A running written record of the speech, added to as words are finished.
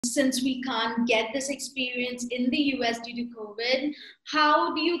since we can't get this experience in the US due to COVID,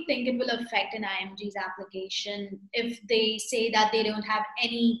 how do you think it will affect an IMG's application if they say that they don't have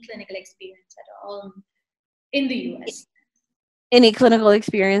any clinical experience at all in the US? Any clinical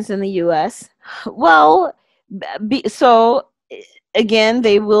experience in the US? Well, so again,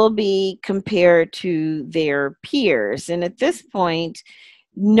 they will be compared to their peers. And at this point,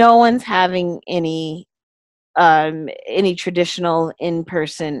 no one's having any traditional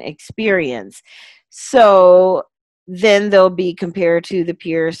in-person experience. So then they'll be compared to the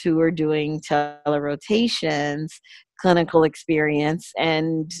peers who are doing telerotations, clinical experience,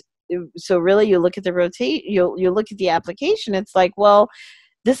 and so really you look at the you look at the application. It's like, well,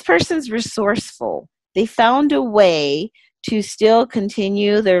 this person's resourceful. They found a way to still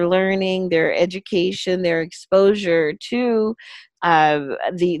continue their learning, their education, their exposure to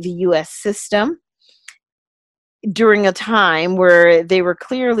the U.S. system during a time where they were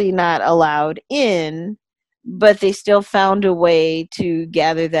clearly not allowed in, but they still found a way to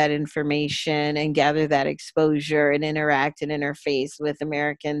gather that information and gather that exposure and interact and interface with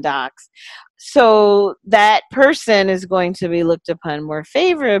American docs. So that person is going to be looked upon more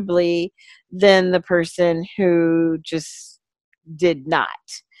favorably than the person who just did not.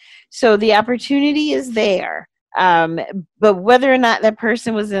 So the opportunity is there. Um, but whether or not that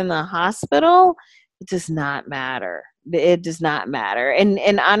person was in the hospital, it does not matter. It does not matter.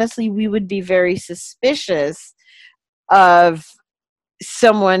 And honestly, we would be very suspicious of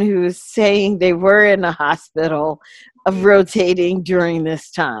someone who's saying they were in a hospital of rotating during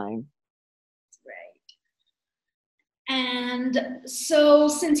this time. And so,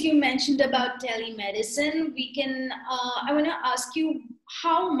 since you mentioned about telemedicine, I want to ask you,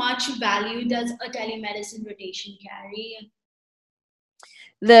 how much value does a telemedicine rotation carry?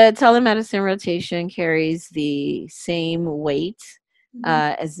 The telemedicine rotation carries the same weight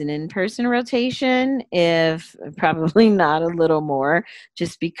as an in-person rotation, if probably not a little more,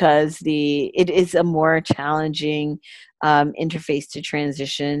 just because it is a more challenging interface to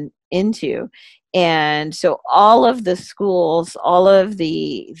transition into. And so all of the schools, all of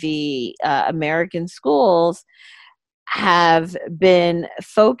the American schools have been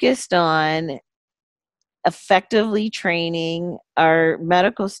focused on effectively training our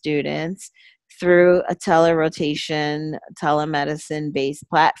medical students through a telerotation, telemedicine based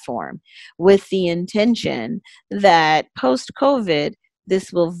platform with the intention that post COVID,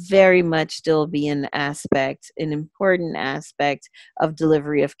 this will very much still be an important aspect of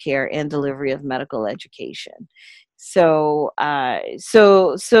delivery of care and delivery of medical education. So,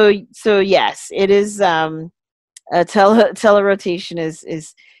 so yes, it is. Telerotation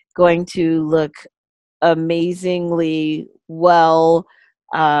is going to look amazingly well.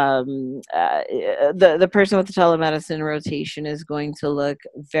 The person with the telemedicine rotation is going to look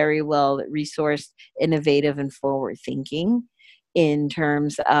very well resourced, innovative, and forward thinking in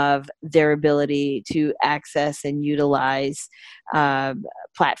terms of their ability to access and utilize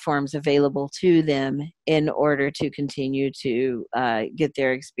platforms available to them in order to continue to get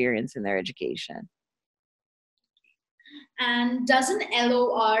their experience in their education. And does an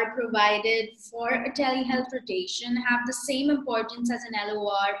LOR provided for a telehealth rotation have the same importance as an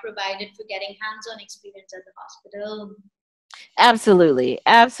LOR provided for getting hands-on experience at the hospital? Absolutely,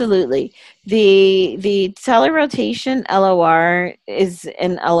 absolutely. The telerotation LOR is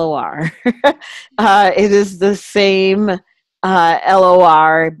an LOR. It is the same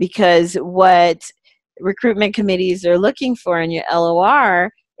LOR, because what recruitment committees are looking for in your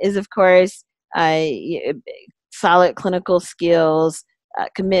LOR is, of course, solid clinical skills,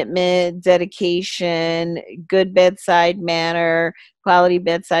 commitment, dedication, good bedside manner, quality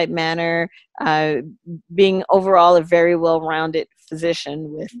bedside manner, uh, being overall a very well-rounded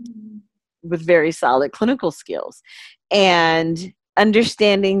physician with very solid clinical skills, and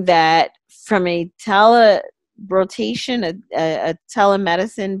understanding that from a rotation, a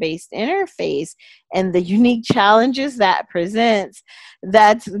telemedicine based interface, and the unique challenges that presents,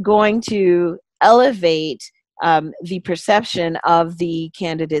 that's going to elevate the perception of the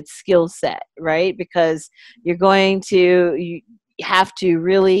candidate's skill set, right? Because you have to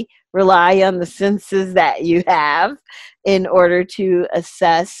really rely on the senses that you have in order to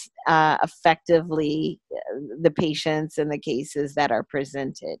assess effectively the patients and the cases that are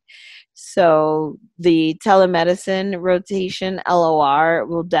presented. So the telemedicine rotation LOR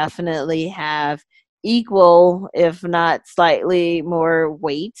will definitely have equal, if not slightly more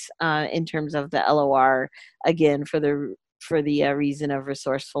weight in terms of the LOR, again, for the reason of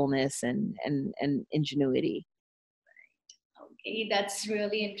resourcefulness and ingenuity. Okay, that's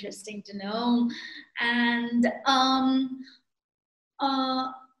really interesting to know. And uh,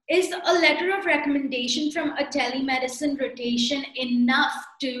 is a letter of recommendation from a telemedicine rotation enough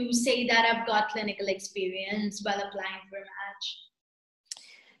to say that I've got clinical experience while applying for a match?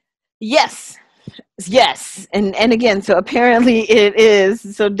 Yes. Yes, and again, so apparently it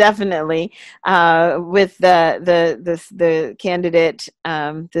is. So definitely, with the candidate,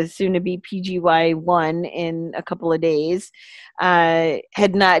 the soon to be PGY1 in a couple of days,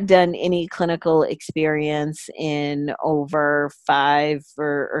 had not done any clinical experience in over 5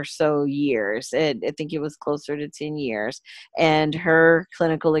 or so years. I think it was closer to 10 years, and her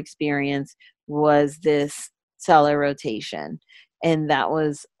clinical experience was this telerotation, and that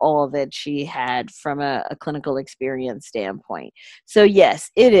was all that she had from a clinical experience standpoint. So yes,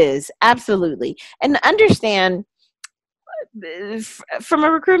 it is absolutely. And understand, from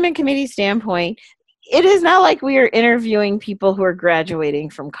a recruitment committee standpoint, it is not like we are interviewing people who are graduating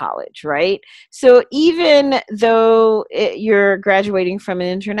from college, right? So even though you're graduating from an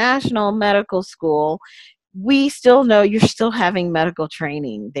international medical school, we still know you're still having medical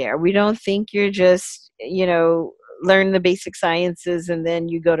training there. We don't think you're just, learn the basic sciences and then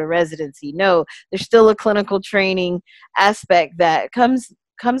you go to residency. No, there's still a clinical training aspect that comes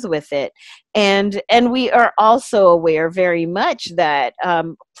with it. And we are also aware very much that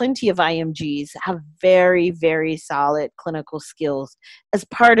plenty of IMGs have very, very solid clinical skills as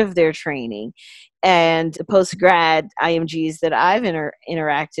part of their training. And post-grad IMGs that I've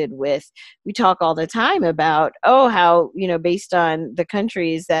interacted with, we talk all the time about, how, based on the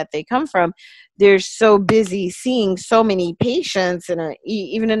countries that they come from, they're so busy seeing so many patients,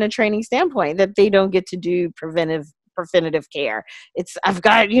 even in a training standpoint, that they don't get to do preventative care. I've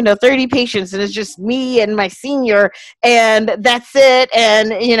got 30 patients and it's just me and my senior and that's it.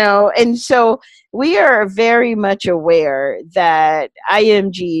 And so we are very much aware that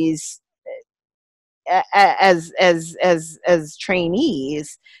IMGs, as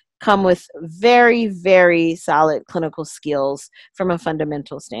trainees, come with very, very solid clinical skills from a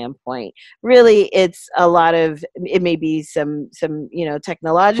fundamental standpoint. Really, it may be some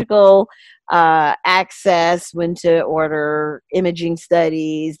technological access, when to order imaging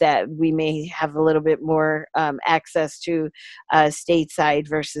studies that we may have a little bit more access to stateside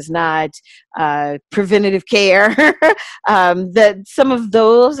versus not, preventative care. That some of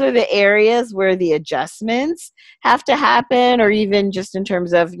those are the areas where the adjustments have to happen, or even just in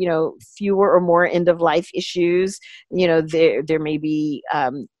terms of fewer or more end of life issues. There may be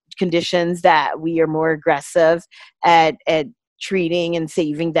conditions that we are more aggressive at treating and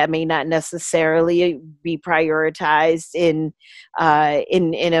saving that may not necessarily be prioritized in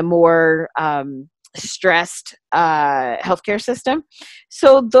a more stressed healthcare system.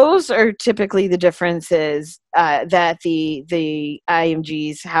 So those are typically the differences that the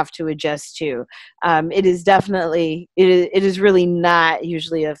IMGs have to adjust to. It is really not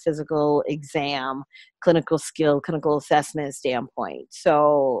usually a physical exam, clinical skill, clinical assessment standpoint.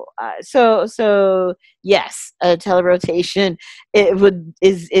 So yes, a telerotation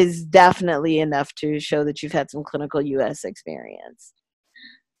is definitely enough to show that you've had some clinical US experience.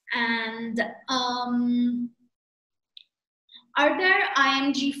 And are there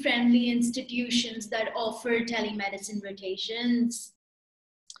IMG friendly institutions that offer telemedicine rotations?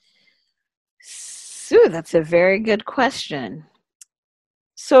 So that's a very good question.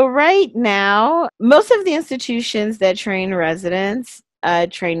 So right now, most of the institutions that train residents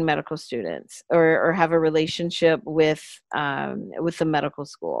train medical students, or have a relationship with the medical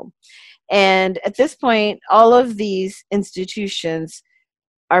school. And at this point, all of these institutions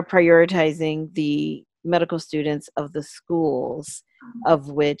are prioritizing the medical students of the schools of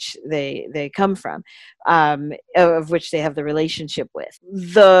which they come from, of which they have the relationship with.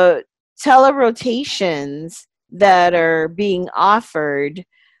 The telerotations that are being offered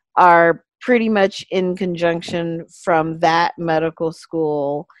are pretty much in conjunction from that medical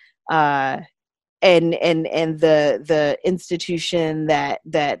school and the institution that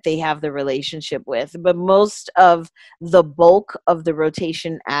they have the relationship with. But most of the bulk of the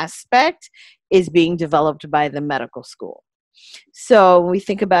rotation aspect is being developed by the medical school. So when we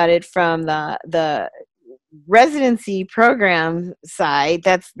think about it from the residency program side,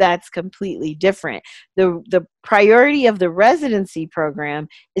 that's completely different. The priority of the residency program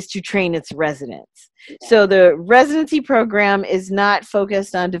is to train its residents. So the residency program is not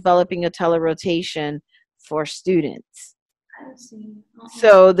focused on developing a telerotation for students. I see.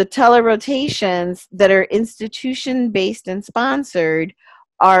 So the telerotations that are institution based and sponsored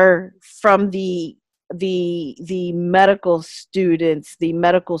are from the medical students, the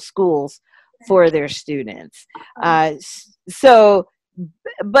medical schools for their students. So,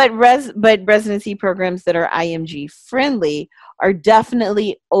 but residency programs that are IMG friendly are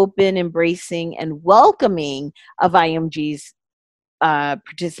definitely open, embracing, and welcoming of IMGs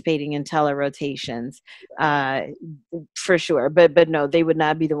participating in telerotations, for sure. But no, they would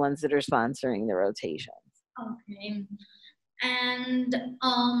not be the ones that are sponsoring the rotations. Okay. And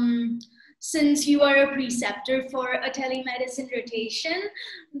since you are a preceptor for a telemedicine rotation,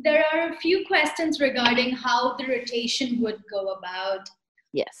 there are a few questions regarding how the rotation would go about.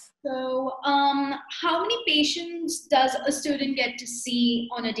 Yes. So, how many patients does a student get to see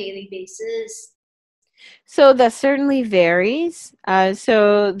on a daily basis? So that certainly varies.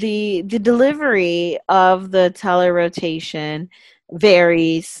 So the delivery of the telerotation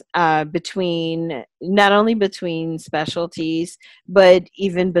varies between, not only between specialties, but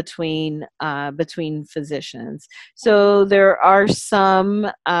even between physicians. So there are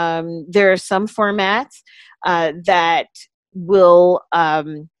some formats that will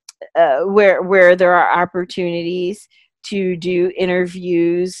where there are opportunities to do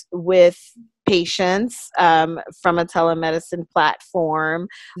interviews with patients from a telemedicine platform.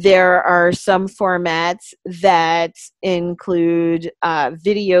 There are some formats that include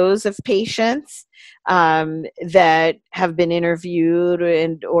videos of patients that have been interviewed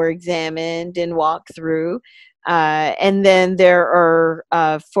and or examined and walked through. And then there are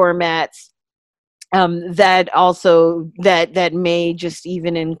formats that may just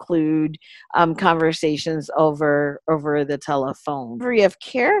even include conversations over the telephone. Delivery of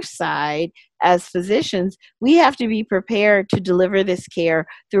care side, as physicians, we have to be prepared to deliver this care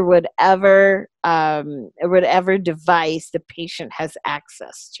through whatever device the patient has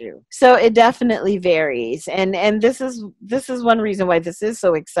access to. So it definitely varies, and this is one reason why this is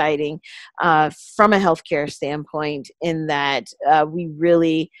so exciting from a healthcare standpoint, in that we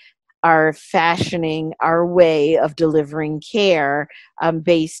really are fashioning our way of delivering care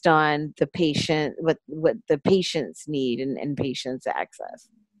based on the patient, what the patients need and patients access.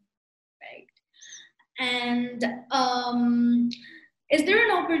 Right. And is there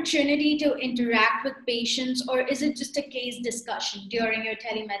an opportunity to interact with patients, or is it just a case discussion during your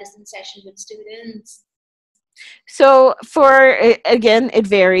telemedicine session with students? So again, it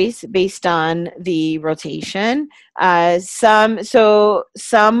varies based on the rotation. Some physicians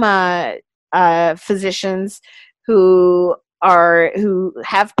who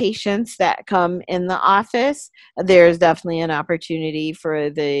have patients that come in the office, there's definitely an opportunity for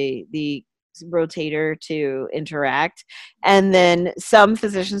the rotator to interact. And then some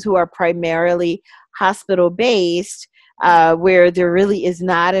physicians who are primarily hospital based, where there really is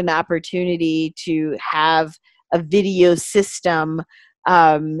not an opportunity to have a video system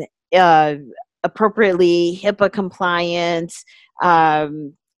appropriately HIPAA compliant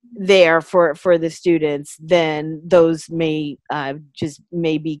there for the students, then those may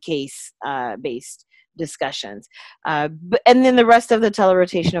be case based discussions. And then the rest of the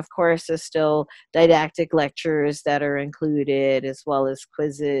telerotation, of course, is still didactic lectures that are included, as well as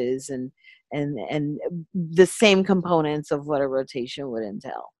quizzes and the same components of what a rotation would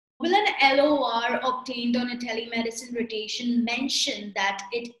entail. Will an LOR obtained on a telemedicine rotation mention that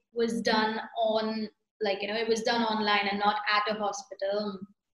it was done on, it was done online and not at a hospital?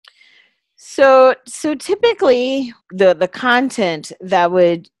 So typically the content that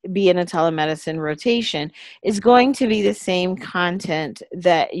would be in a telemedicine rotation is going to be the same content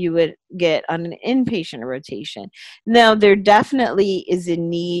that you would get on an inpatient rotation. Now, there definitely is a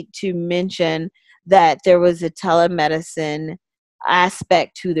need to mention that there was a telemedicine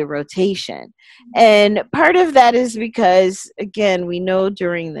aspect to the rotation. And part of that is because, again, we know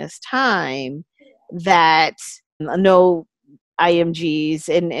during this time that no IMGs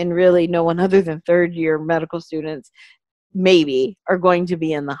and really no one other than third year medical students maybe are going to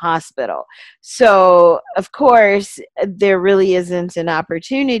be in the hospital. So of course there really isn't an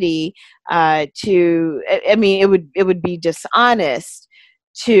opportunity to, I mean, it would be dishonest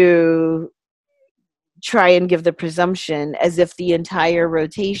to try and give the presumption as if the entire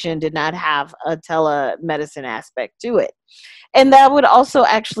rotation did not have a telemedicine aspect to it. And that would also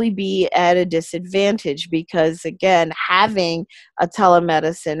actually be at a disadvantage because, again, having a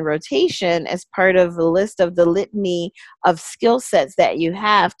telemedicine rotation as part of the list of the litany of skill sets that you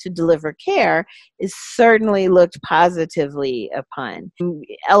have to deliver care is certainly looked positively upon.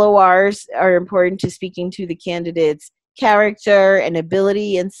 LORs are important to speaking to the candidate's character and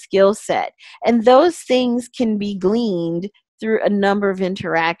ability and skill set. And those things can be gleaned through a number of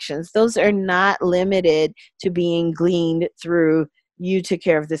interactions. Those are not limited to being gleaned through you took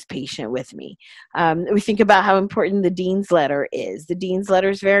care of this patient with me. We think about how important the dean's letter is. The dean's letter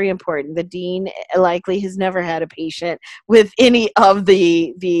is very important. The dean likely has never had a patient with any of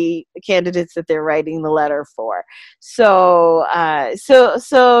the candidates that they're writing the letter for. So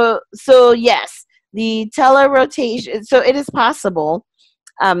yes, the telerotation. So it is possible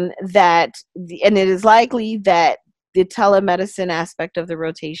that and it is likely that the telemedicine aspect of the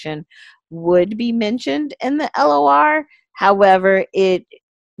rotation would be mentioned in the LOR. However, it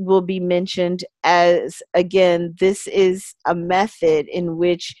will be mentioned as, again, this is a method in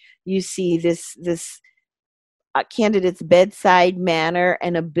which you see this candidate's bedside manner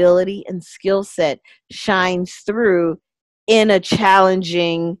and ability and skill set shines through in a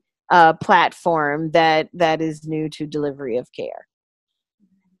challenging platform that is new to delivery of care.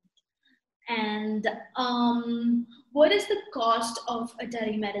 And what is the cost of a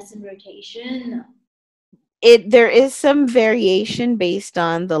telemedicine rotation? There is some variation based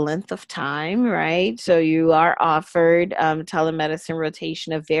on the length of time, right? So you are offered telemedicine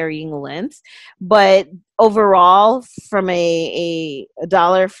rotation of varying lengths, but overall, from a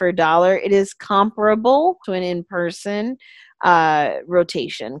dollar for dollar, it is comparable to an in-person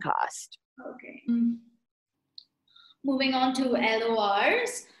rotation cost. Okay. Moving on to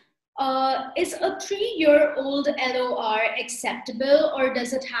LORs. Is a 3-year-old LOR acceptable, or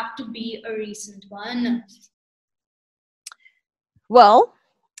does it have to be a recent one? Well,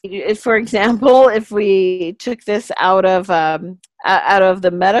 for example, if we took this out of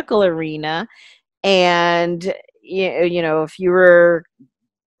the medical arena, and if you were,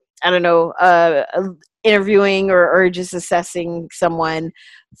 I don't know, interviewing or just assessing someone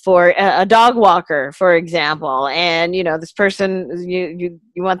for a dog walker, for example, and this person, you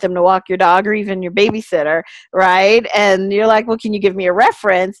want them to walk your dog or even your babysitter, right? And you're like, well, can you give me a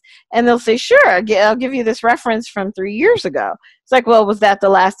reference? And they'll say, sure, I'll give you this reference from 3 years ago. It's like, well, was that the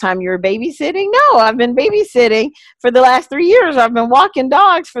last time you were babysitting? No, I've been babysitting for the last 3 years. I've been walking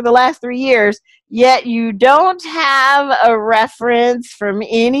dogs for the last 3 years. Yet you don't have a reference from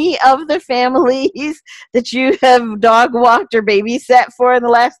any of the families that you have dog walked or babysat for in the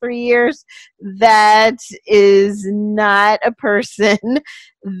last 3 years. That is not a person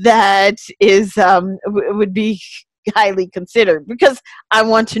that is would be highly considered, because I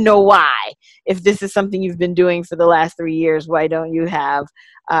want to know why. If this is something you've been doing for the last 3 years, why don't you have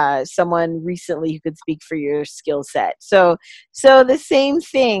someone recently who could speak for your skill set? So the same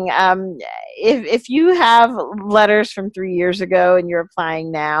thing. If you have letters from 3 years ago and you're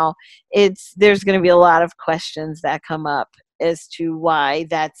applying now, there's going to be a lot of questions that come up as to why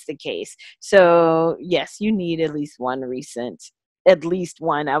that's the case. So yes, you need at least one recent. At least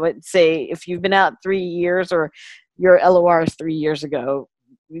one. I would say if you've been out 3 years or your LOR is 3 years ago,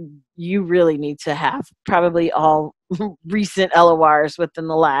 you really need to have probably all recent LORs within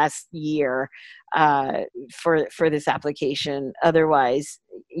the last year for this application. Otherwise,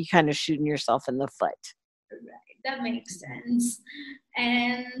 you're kind of shooting yourself in the foot. Right, that makes sense.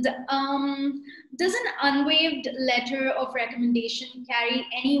 And does an unwaived letter of recommendation carry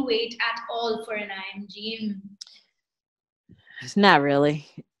any weight at all for an IMG? It's not really.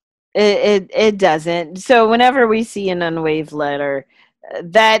 It doesn't. So whenever we see an unwaived letter,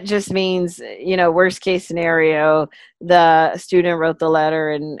 that just means, worst case scenario, the student wrote the letter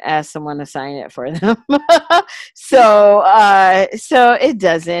and asked someone to sign it for them. So it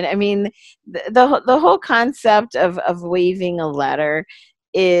doesn't. I mean, the whole concept of waiving a letter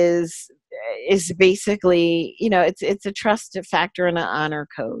is basically, it's a trust factor and an honor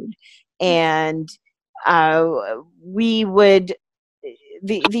code. And we would,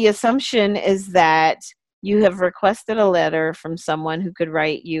 the assumption is that you have requested a letter from someone who could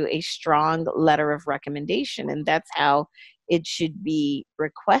write you a strong letter of recommendation, and that's how it should be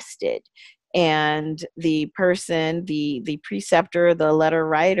requested. And the person, the preceptor, the letter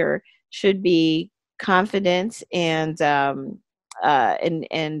writer, should be confident and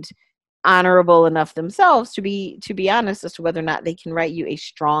honorable enough themselves to be honest as to whether or not they can write you a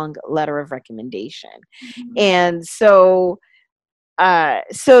strong letter of recommendation. Mm-hmm. And so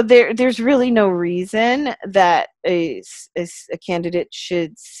there's really no reason that a candidate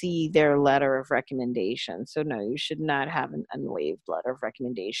should see their letter of recommendation. So no, you should not have an unwaived letter of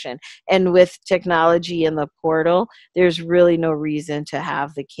recommendation. And with technology in the portal, there's really no reason to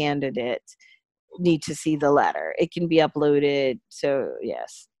have the candidate need to see the letter. It can be uploaded. So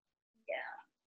yes.